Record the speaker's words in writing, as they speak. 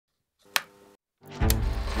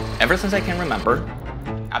Ever since I can remember,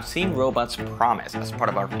 I've seen robots promised as part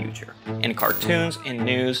of our future. In cartoons, in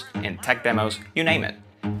news, in tech demos, you name it.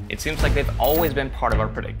 It seems like they've always been part of our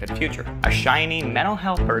predicted future. A shiny metal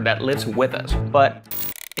helper that lives with us. But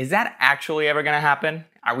is that actually ever gonna happen?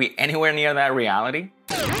 Are we anywhere near that reality?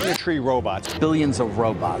 Tree robots. Billions of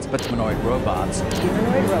robots, but humanoid robots.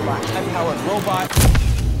 Humanoid robot. High-powered robots.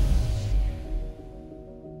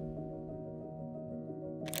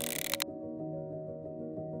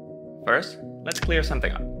 First, let's clear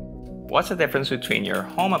something up. What's the difference between your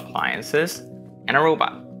home appliances and a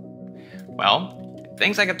robot? Well,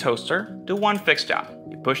 things like a toaster do one fixed job.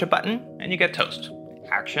 You push a button and you get toast.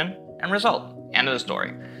 Action and result. End of the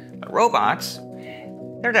story. But robots,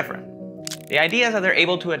 they're different. The idea is that they're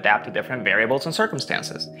able to adapt to different variables and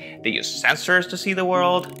circumstances. They use sensors to see the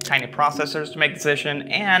world, tiny processors to make decisions,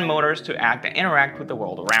 and motors to act and interact with the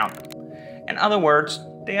world around them. In other words,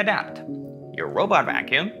 they adapt. Your robot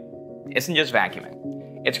vacuum isn't just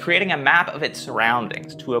vacuuming. It's creating a map of its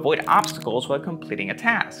surroundings to avoid obstacles while completing a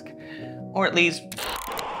task. Or at least,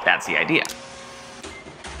 that's the idea.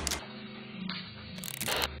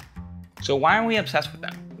 So why are we obsessed with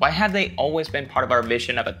them? Why have they always been part of our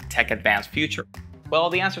vision of a tech-advanced future? Well,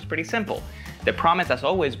 the answer is pretty simple. The promise has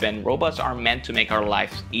always been robots are meant to make our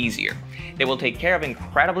lives easier. They will take care of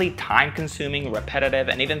incredibly time-consuming, repetitive,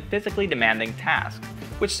 and even physically demanding tasks,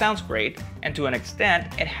 which sounds great, and to an extent,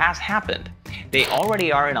 it has happened. They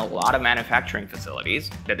already are in a lot of manufacturing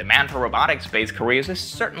facilities. The demand for robotics-based careers is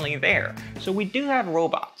certainly there, so we do have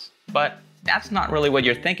robots. But that's not really what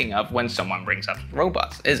you're thinking of when someone brings up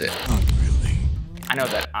robots, is it? I know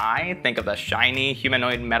that I think of the shiny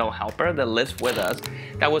humanoid metal helper that lives with us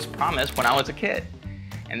that was promised when I was a kid.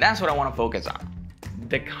 And that's what I want to focus on.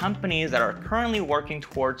 The companies that are currently working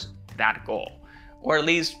towards that goal, or at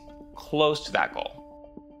least close to that goal.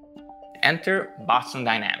 Enter Boston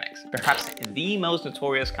Dynamics, perhaps the most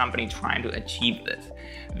notorious company trying to achieve this.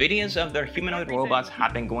 Videos of their humanoid robots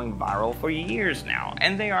have been going viral for years now,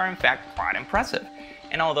 and they are in fact quite impressive.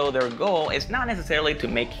 And although their goal is not necessarily to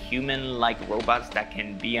make human-like robots that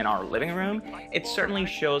can be in our living room, it certainly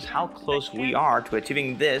shows how close we are to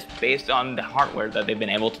achieving this based on the hardware that they've been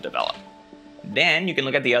able to develop. Then you can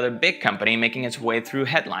look at the other big company making its way through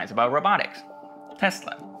headlines about robotics,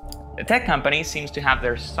 Tesla. The tech company seems to have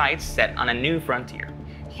their sights set on a new frontier,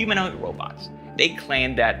 humanoid robots. They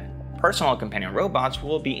claim that personal companion robots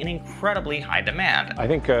will be in incredibly high demand. I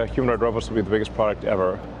think humanoid robots will be the biggest product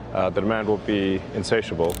ever. The demand will be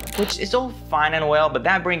insatiable. Which is all fine and well, but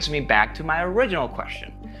that brings me back to my original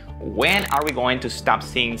question. When are we going to stop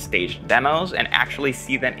seeing staged demos and actually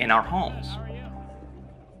see them in our homes?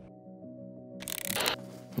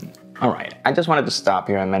 Alright, I just wanted to stop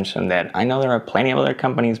here and mention that I know there are plenty of other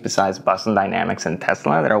companies besides Boston Dynamics and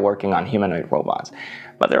Tesla that are working on humanoid robots,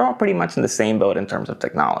 but they're all pretty much in the same boat in terms of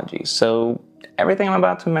technology. So everything I'm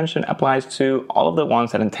about to mention applies to all of the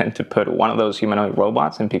ones that intend to put one of those humanoid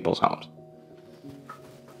robots in people's homes.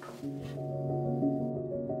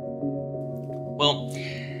 Well,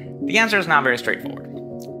 the answer is not very straightforward.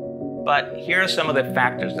 But here are some of the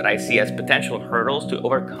factors that I see as potential hurdles to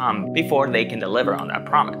overcome before they can deliver on that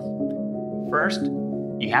promise. First,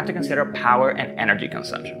 you have to consider power and energy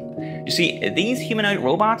consumption. You see, these humanoid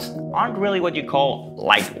robots aren't really what you call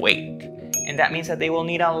lightweight. And that means that they will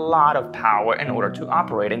need a lot of power in order to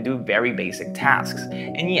operate and do very basic tasks.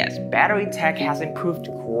 And yes, battery tech has improved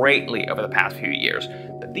greatly over the past few years,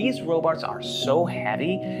 but these robots are so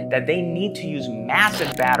heavy that they need to use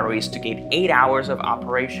massive batteries to get 8 hours of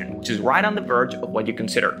operation, which is right on the verge of what you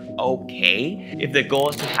consider okay if the goal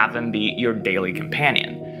is to have them be your daily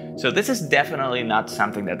companion. So this is definitely not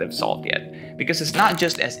something that they've solved yet, because it's not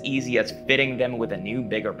just as easy as fitting them with a new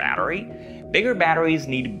bigger battery. Bigger batteries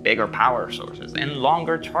need bigger power sources and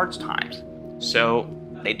longer charge times. So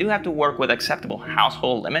they do have to work with acceptable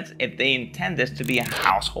household limits if they intend this to be a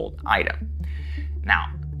household item.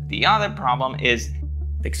 Now, the other problem is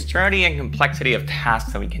the dexterity and complexity of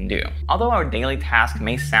tasks that we can do. Although our daily task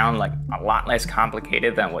may sound like a lot less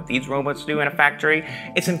complicated than what these robots do in a factory,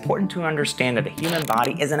 it's important to understand that the human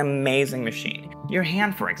body is an amazing machine. Your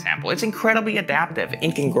hand, for example, is incredibly adaptive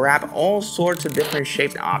and can grab all sorts of different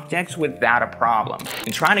shaped objects without a problem.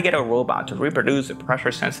 And trying to get a robot to reproduce the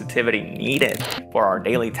pressure sensitivity needed for our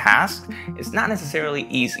daily tasks is not necessarily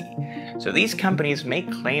easy. So these companies may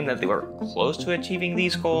claim that they were close to achieving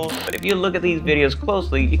these goals, but if you look at these videos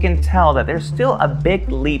closely, you can tell that there's still a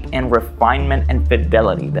big leap in refinement and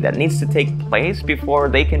fidelity that needs to take place before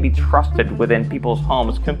they can be trusted within people's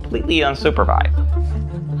homes completely unsupervised.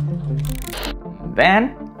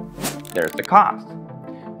 Then, there's the cost.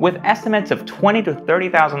 With estimates of $20,000 to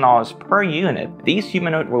 $30,000 per unit, these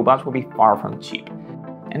humanoid robots will be far from cheap.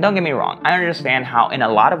 And don't get me wrong, I understand how in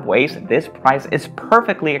a lot of ways this price is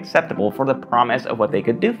perfectly acceptable for the promise of what they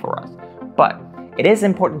could do for us. But it is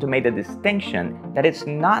important to make the distinction that it's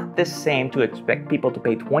not the same to expect people to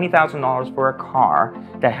pay $20,000 for a car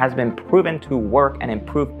that has been proven to work and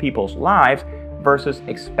improve people's lives versus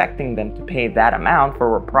expecting them to pay that amount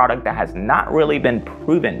for a product that has not really been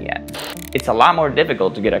proven yet. It's a lot more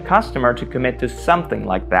difficult to get a customer to commit to something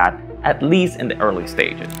like that, at least in the early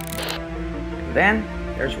stages. And then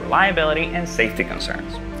there's reliability and safety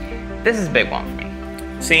concerns. This is a big one for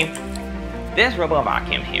me. See, this robot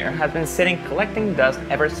vacuum here has been sitting collecting dust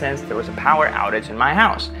ever since there was a power outage in my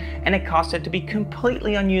house, and it caused it to be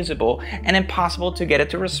completely unusable and impossible to get it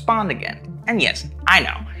to respond again. And yes, I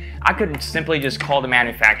know, I could simply just call the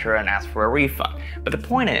manufacturer and ask for a refund, but the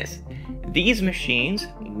point is, these machines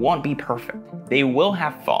won't be perfect. They will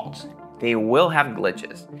have faults, they will have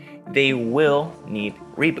glitches, they will need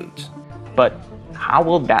reboots. But how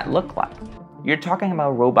will that look like? You're talking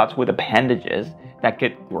about robots with appendages that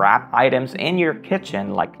could grab items in your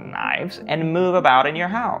kitchen like knives and move about in your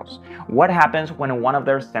house. What happens when one of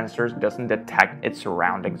their sensors doesn't detect its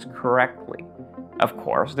surroundings correctly? Of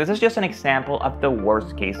course, this is just an example of the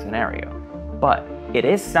worst case scenario, but it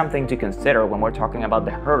is something to consider when we're talking about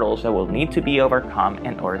the hurdles that will need to be overcome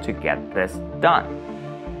in order to get this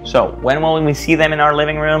done. So when will we see them in our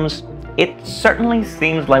living rooms? It certainly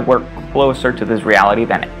seems like we're closer to this reality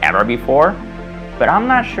than ever before, but I'm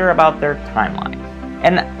not sure about their timeline.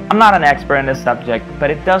 And I'm not an expert in this subject, but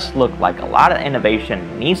it does look like a lot of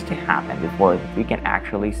innovation needs to happen before we can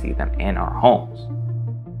actually see them in our homes.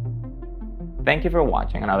 Thank you for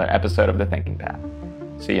watching another episode of The Thinking Path.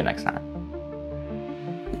 See you next time.